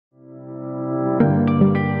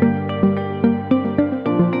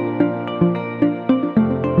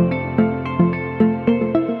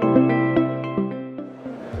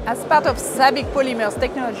part of SABIC Polymers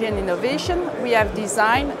Technology and Innovation, we have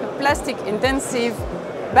designed a plastic-intensive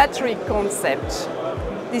battery concept.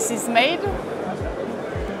 This is made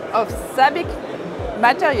of SABIC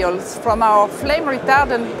materials from our flame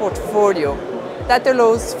retardant portfolio that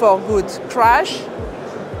allows for good crash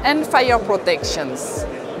and fire protections.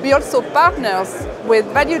 We also partner with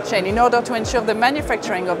value chain in order to ensure the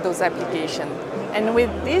manufacturing of those applications. And with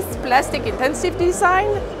this plastic-intensive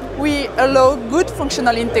design, we allow good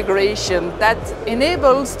functional integration that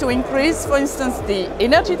enables to increase, for instance, the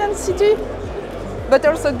energy density, but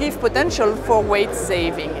also give potential for weight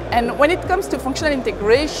saving. And when it comes to functional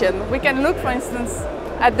integration, we can look, for instance,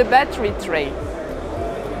 at the battery tray.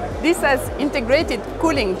 This has integrated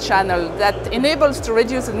cooling channel that enables to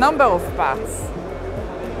reduce the number of parts.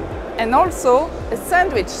 And also a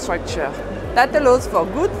sandwich structure that allows for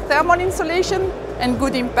good thermal insulation and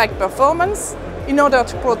good impact performance in order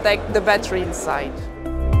to protect the battery inside.